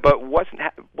 but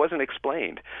wasn't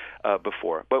explained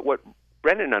before. But what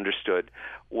Brennan understood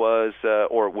was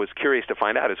curious to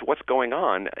find out is what's going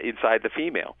on inside the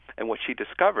female. And what she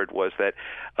discovered was that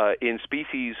in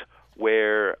species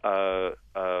where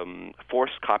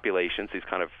forced copulations, these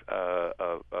kind of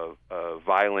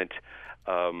violent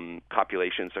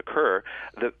copulations occur,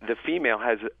 the female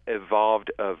has evolved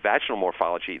a vaginal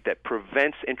morphology that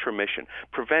prevents intromission,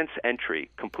 prevents entry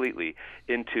completely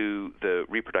into the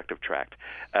reproductive tract.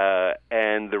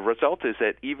 And the result is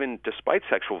that even despite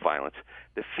sexual violence,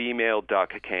 the female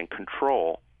duck can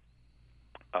control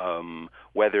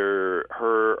whether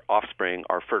her offspring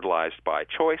are fertilized by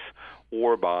choice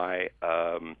or by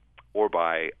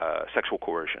sexual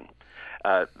coercion.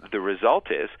 The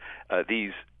result is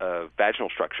these vaginal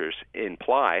structures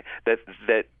imply that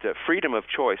freedom of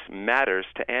choice matters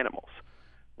to animals,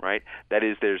 right? That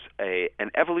is, there's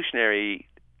an evolutionary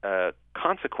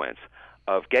consequence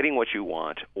of getting what you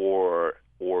want or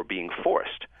being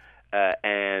forced,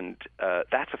 and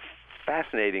that's a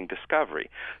fascinating discovery.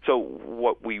 So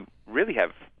what we really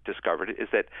have discovered is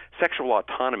that sexual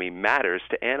autonomy matters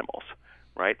to animals.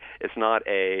 Right? It's not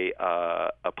a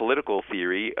political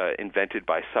theory invented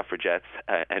by suffragettes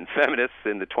and feminists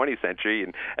in the 20th century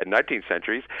and 19th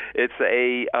centuries. It's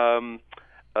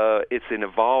it's an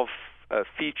evolved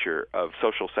feature of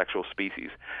social sexual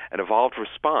species, an evolved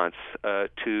response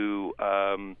to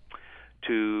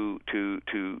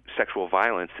sexual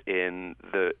violence in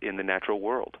the natural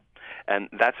world. and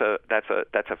that's a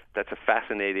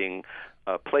fascinating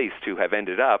place to have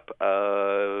ended up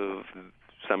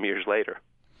some years later.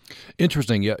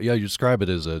 Interesting. Yeah. You describe it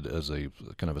as a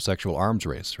kind of a sexual arms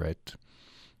race, right?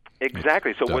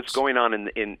 Exactly. So what's going on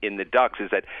in the ducks is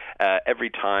that every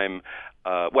time,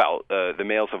 the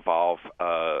males evolve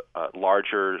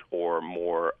larger or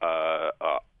more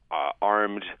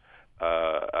armed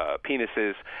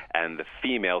penises, and the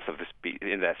females of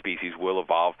in that species will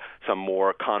evolve some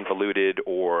more convoluted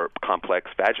or complex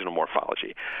vaginal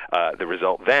morphology. The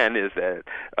result then is that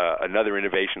another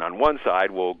innovation on one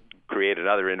side will create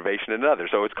another innovation in another.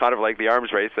 So it's kind of like the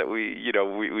arms race that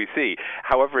we see.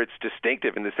 However, it's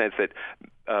distinctive in the sense that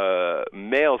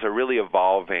males are really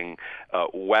evolving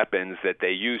weapons that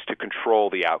they use to control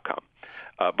the outcome.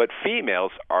 But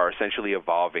females are essentially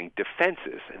evolving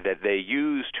defenses that they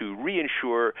use to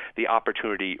reinsure the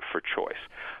opportunity for choice.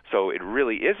 So it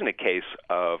really isn't a case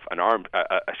of a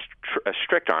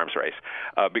strict arms race,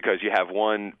 because you have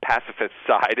one pacifist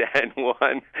side and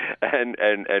one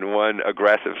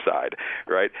aggressive side,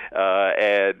 right?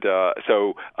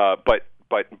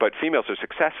 But females are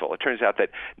successful. It turns out that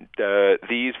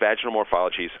these vaginal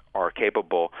morphologies are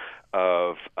capable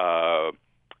of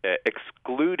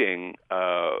excluding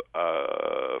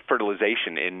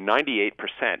fertilization in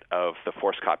 98% of the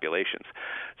forced copulations.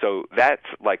 So that's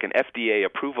like an FDA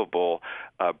approvable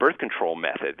birth control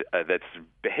method that's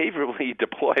behaviorally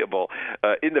deployable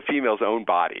in the female's own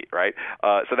body, right?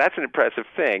 So that's an impressive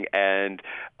thing, and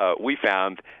we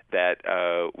found that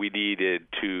we needed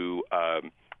to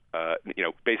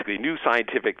basically new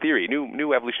scientific theory,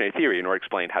 new evolutionary theory in order to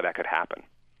explain how that could happen.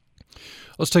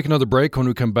 Let's take another break. When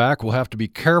we come back, we'll have to be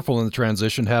careful in the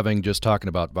transition, having just talking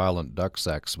about violent duck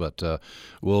sex, but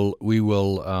we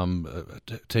will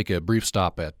take a brief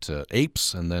stop at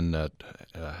apes and then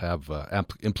have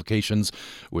implications,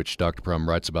 which Dr. Prum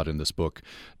writes about in this book,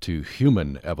 to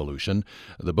human evolution.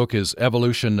 The book is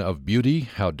Evolution of Beauty,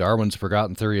 How Darwin's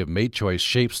Forgotten Theory of Mate Choice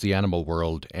Shapes the Animal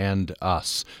World and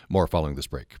Us. More following this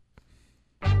break.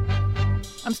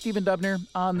 I'm Stephen Dubner.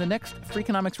 On the next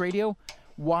Freakonomics Radio,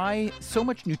 why so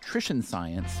much nutrition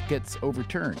science gets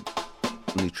overturned.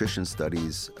 Nutrition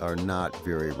studies are not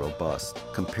very robust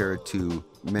compared to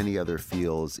many other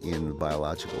fields in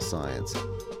biological science.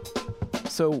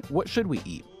 So what should we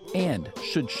eat? And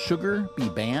should sugar be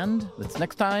banned? That's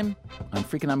next time on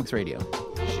Freakonomics Radio.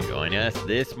 Join us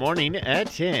this morning at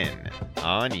 10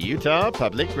 on Utah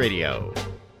Public Radio.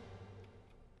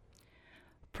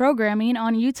 Programming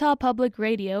on Utah Public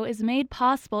Radio is made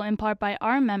possible in part by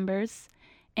our members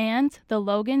and the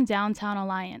Logan Downtown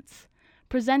Alliance,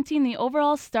 presenting the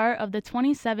overall start of the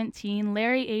 2017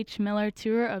 Larry H. Miller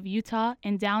Tour of Utah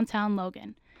in downtown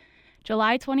Logan,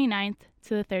 July 29th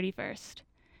to the 31st.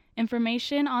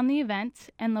 Information on the event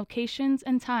and locations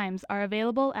and times are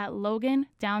available at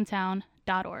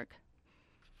logandowntown.org.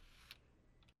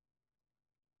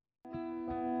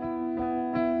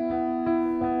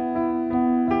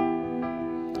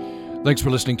 Thanks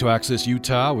for listening to Access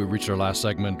Utah. We reached our last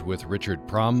segment with Richard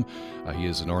Prum. He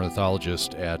is an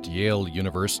ornithologist at Yale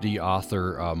University,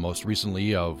 author most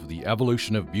recently of The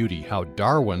Evolution of Beauty, How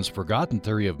Darwin's Forgotten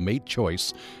Theory of Mate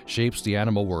Choice Shapes the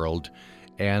Animal World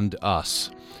and Us.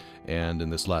 And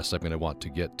in this last segment, I want to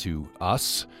get to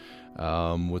us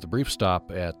with a brief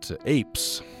stop at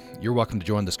apes. You're welcome to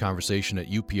join this conversation at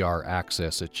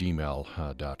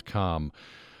upraccess@gmail.com.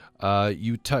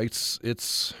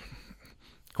 It's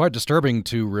quite disturbing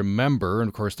to remember, and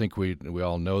of course think we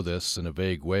all know this in a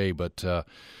vague way, but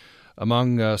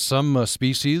among some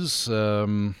species,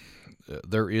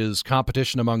 there is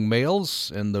competition among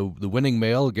males, and the winning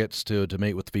male gets to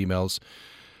mate with females,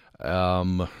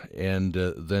 and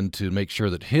then to make sure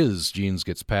that his genes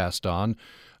gets passed on,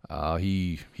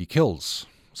 he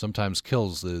sometimes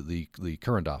kills the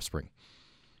current offspring.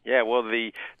 Yeah, well,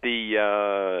 this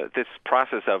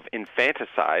process of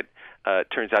infanticide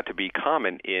turns out to be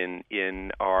common in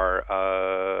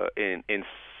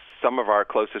some of our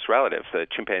closest relatives,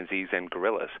 chimpanzees and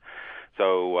gorillas.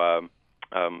 So,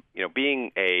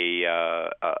 being a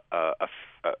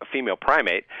female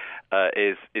primate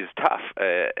is tough.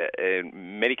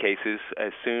 In many cases,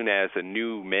 as soon as a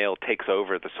new male takes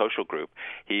over the social group,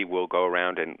 he will go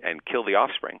around and kill the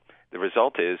offspring. The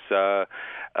result is that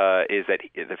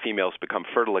the females become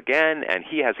fertile again, and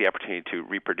he has the opportunity to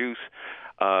reproduce,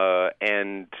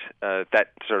 and that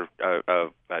sort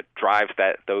of drives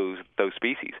those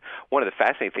species. One of the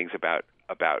fascinating things about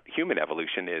human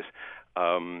evolution is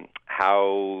how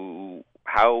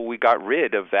we got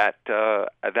rid of that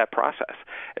process.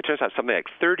 It turns out something like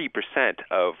 30%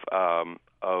 of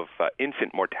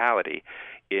infant mortality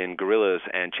in gorillas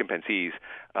and chimpanzees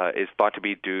is thought to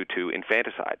be due to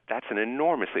infanticide. That's an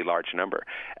enormously large number.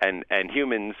 And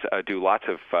humans do lots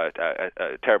of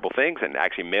terrible things, and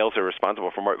actually males are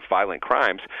responsible for more violent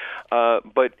crimes.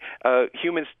 But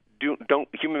human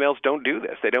males don't do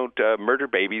this. They don't murder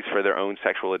babies for their own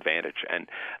sexual advantage. And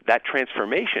that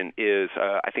transformation is,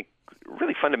 I think,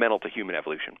 really fundamental to human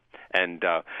evolution. And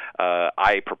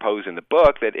I propose in the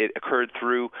book that it occurred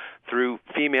through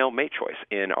female mate choice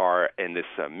in this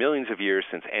millions of years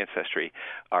since ancestry,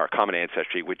 our common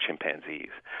ancestry with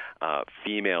chimpanzees.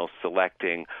 Females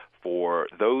selecting for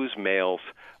those males,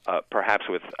 perhaps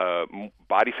with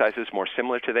body sizes more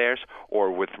similar to theirs,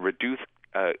 or with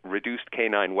reduced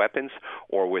canine weapons,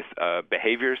 or with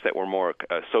behaviors that were more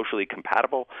socially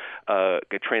compatible,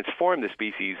 transformed the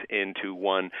species into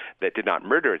one that did not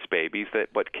murder its babies,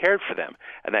 but cared for them.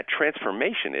 And that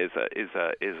transformation is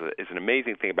an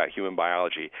amazing thing about human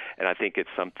biology. And I think it's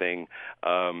something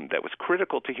that was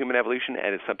critical to human evolution,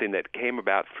 and it's something that came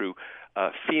about through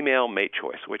female mate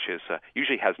choice, which is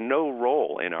usually has no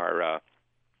role in our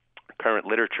current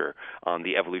literature on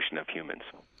the evolution of humans.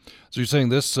 So you're saying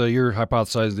this, you're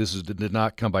hypothesizing this did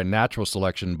not come by natural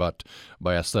selection, but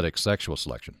by aesthetic sexual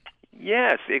selection.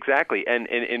 Yes, exactly, and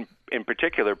in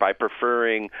particular by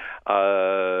preferring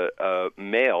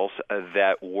males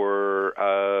that were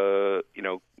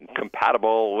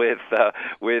compatible with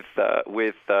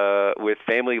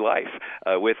family life,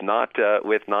 with not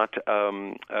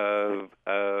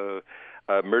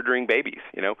murdering babies.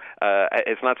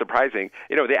 It's not surprising.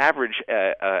 The average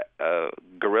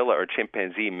gorilla or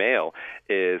chimpanzee male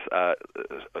is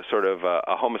sort of a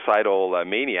homicidal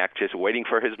maniac just waiting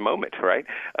for his moment, right?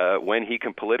 When he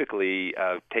can politically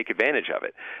take advantage of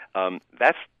it.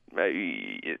 That's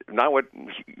not what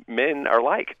men are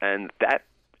like, and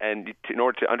in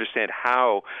order to understand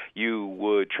how you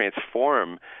would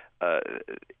transform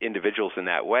individuals in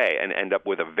that way and end up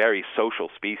with a very social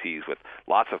species with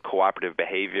lots of cooperative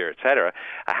behavior, et cetera,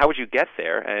 how would you get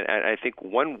there? And I think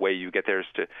one way you get there is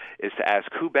to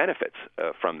ask who benefits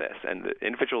from this. And the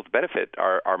individuals benefit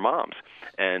are moms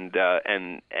and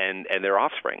their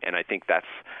offspring. And I think that's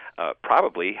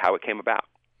probably how it came about.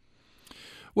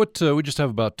 We just have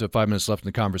about 5 minutes left in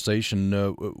the conversation.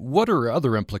 What are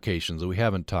other implications that we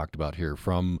haven't talked about here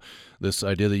from this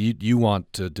idea that you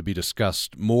want to be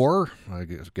discussed more? I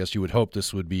guess you would hope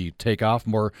this would take off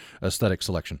more aesthetic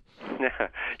selection.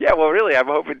 Yeah, well, really, I'm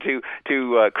hoping to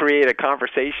create a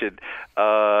conversation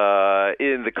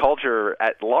in the culture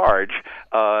at large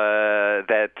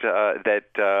that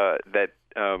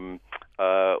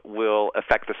will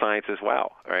affect the science as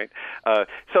well, right?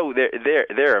 So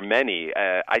there are many.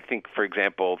 I think, for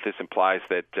example, this implies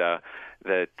that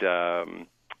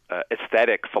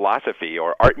aesthetic philosophy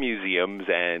or art museums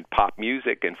and pop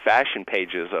music and fashion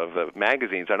pages of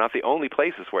magazines are not the only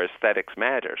places where aesthetics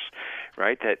matters,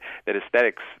 right? That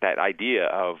aesthetics, that idea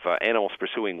of animals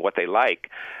pursuing what they like,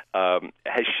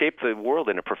 has shaped the world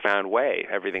in a profound way.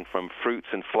 Everything from fruits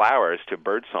and flowers to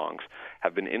bird songs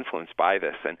have been influenced by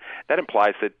this. And that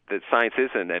implies that science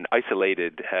isn't an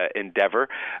isolated endeavor,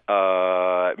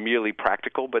 merely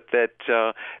practical, but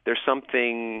that there's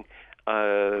something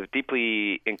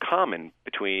deeply in common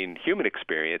between human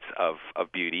experience of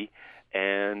beauty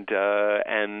and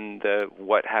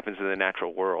what happens in the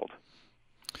natural world.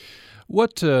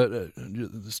 What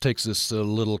this takes us a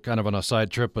little kind of on a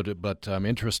side trip, but I'm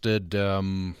interested.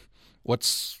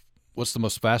 What's the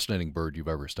most fascinating bird you've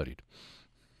ever studied?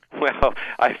 Well,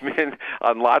 I've been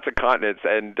on lots of continents,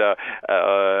 and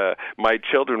my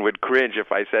children would cringe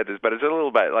if I said this, but it's a little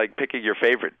bit like picking your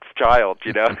favorite child.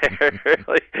 You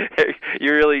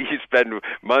spend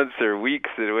months or weeks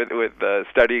with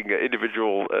studying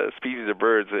individual species of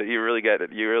birds. You really get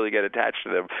attached to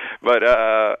them. But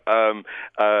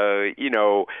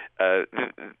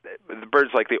the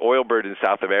birds like the oil bird in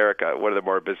South America, one of the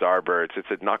more bizarre birds.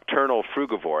 It's a nocturnal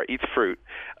frugivore, eats fruit,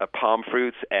 palm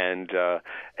fruits and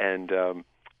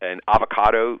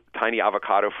avocado, tiny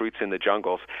avocado fruits in the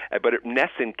jungles, but it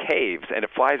nests in caves and it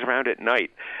flies around at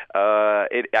night.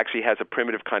 It actually has a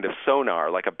primitive kind of sonar,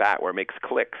 like a bat, where it makes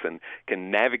clicks and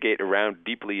can navigate around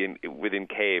deeply within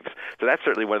caves. So that's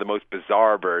certainly one of the most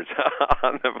bizarre birds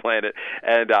on the planet.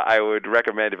 And I would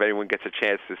recommend, if anyone gets a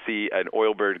chance to see an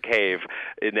oilbird cave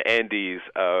in the Andes,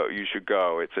 you should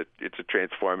go. It's a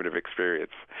transformative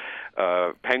experience.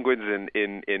 Penguins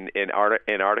in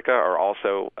Antarctica are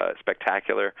also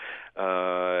spectacular.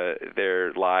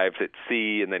 Their lives at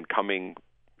sea and then coming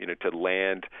to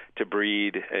land, to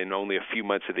breed in only a few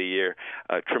months of the year.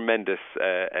 Tremendous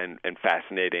and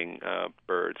fascinating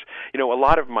birds. A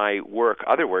lot of my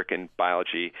other work in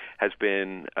biology, has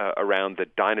been around the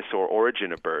dinosaur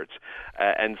origin of birds,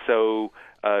 and so.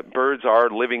 Birds are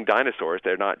living dinosaurs.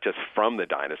 They're not just from the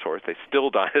dinosaurs. They're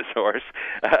still dinosaurs,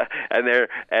 and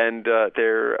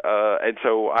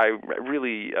so I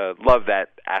really love that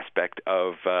aspect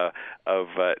of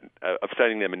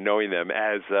studying them and knowing them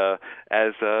as the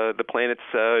planet's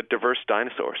diverse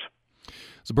dinosaurs.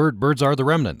 So birds are the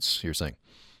remnants, you're saying?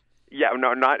 Yeah,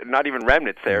 no, not even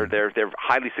remnants. They're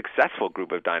highly successful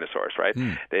group of dinosaurs, right?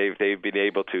 They've been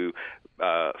able to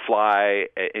fly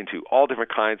into all different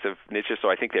kinds of niches. So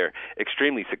I think they're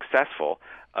extremely successful.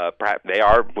 Perhaps they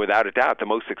are, without a doubt, the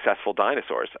most successful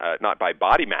dinosaurs. Not by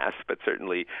body mass, but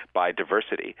certainly by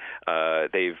diversity.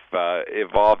 They've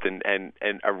evolved and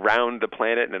around the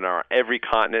planet and on every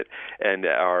continent, and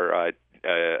are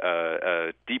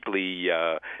a deeply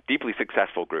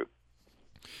successful group.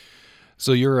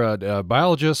 So you're a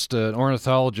biologist, an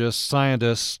ornithologist,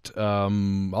 scientist,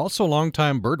 also a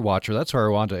longtime bird watcher. That's where I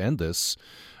want to end this.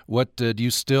 What do you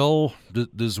still?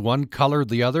 Does one color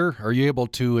the other? Are you able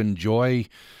to enjoy,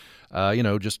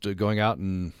 just going out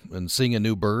and seeing a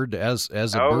new bird as a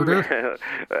birder?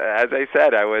 As I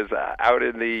said, I was out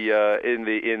in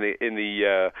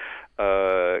the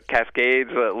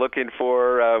Cascades looking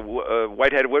for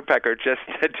white-headed woodpecker just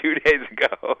 2 days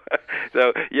ago.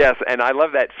 So yes, and I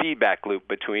love that feedback loop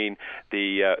between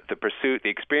the pursuit, the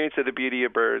experience of the beauty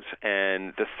of birds,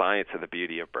 and the science of the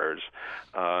beauty of birds.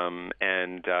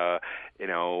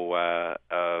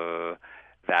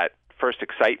 That first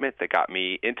excitement that got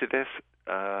me into this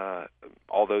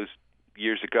all those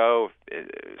years ago,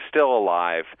 still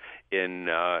alive in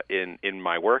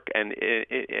my work and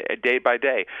day by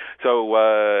day. So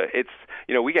it's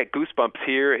we get goosebumps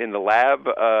here in the lab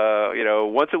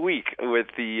once a week with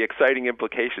the exciting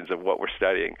implications of what we're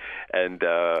studying, and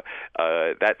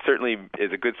that certainly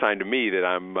is a good sign to me that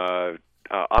I'm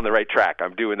on the right track.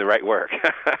 I'm doing the right work.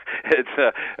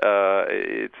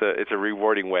 It's a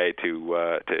rewarding way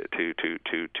to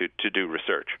do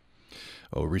research.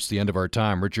 Oh, we reached the end of our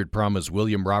time. Richard Prum is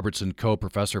William Robertson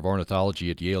Co-Professor of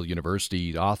Ornithology at Yale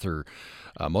University, author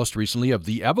most recently of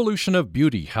The Evolution of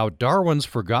Beauty, How Darwin's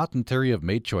Forgotten Theory of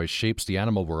Mate Choice Shapes the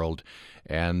Animal World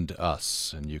and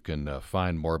Us. And you can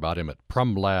find more about him at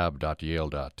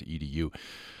prumlab.yale.edu.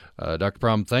 Dr.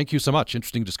 Prum, thank you so much.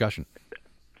 Interesting discussion.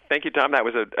 Thank you, Tom. That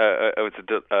was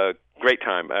a great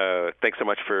time. Thanks so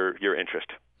much for your interest.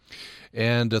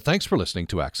 And thanks for listening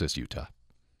to Access Utah.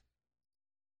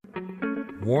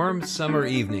 Warm summer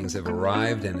evenings have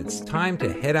arrived, and it's time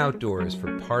to head outdoors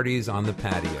for parties on the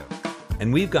patio.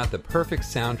 And we've got the perfect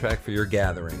soundtrack for your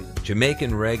gathering: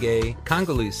 Jamaican reggae,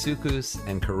 Congolese soukous,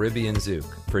 and Caribbean zouk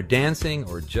for dancing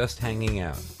or just hanging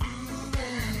out.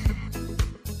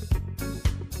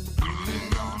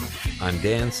 I'm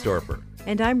Dan Storper.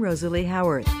 And I'm Rosalie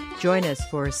Howard. Join us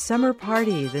for Summer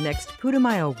Party, the next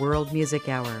Putumayo World Music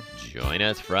Hour. Join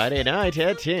us Friday night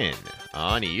at 10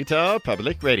 on Utah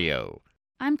Public Radio.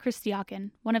 I'm Christy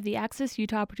Ocken, one of the Access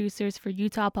Utah producers for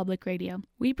Utah Public Radio.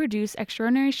 We produce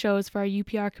extraordinary shows for our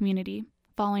UPR community,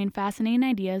 following fascinating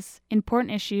ideas,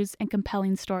 important issues, and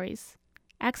compelling stories.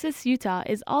 Access Utah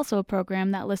is also a program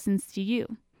that listens to you.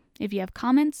 If you have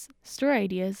comments, story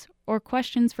ideas, or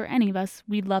questions for any of us,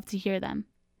 we'd love to hear them.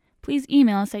 Please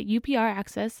email us at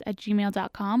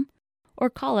upraccess@gmail.com or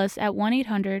call us at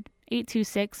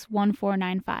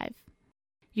 1-800-826-1495.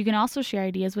 You can also share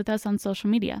ideas with us on social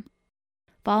media.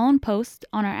 Follow and post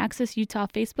on our Access Utah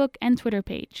Facebook and Twitter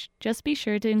page. Just be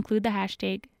sure to include the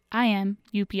hashtag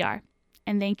 #IamUPR.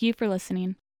 And thank you for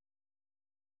listening.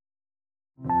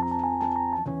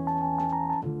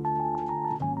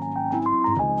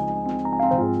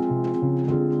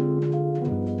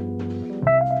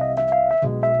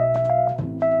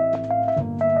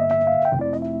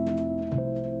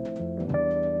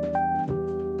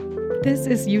 This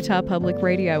is Utah Public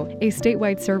Radio, a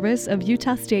statewide service of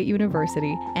Utah State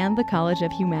University and the College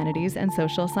of Humanities and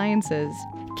Social Sciences.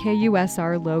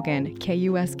 KUSR Logan,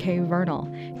 KUSK Vernal,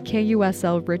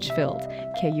 KUSL Richfield,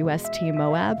 KUST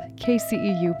Moab,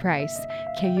 KCEU Price,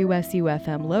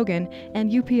 KUSU-FM Logan,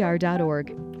 and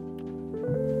UPR.org.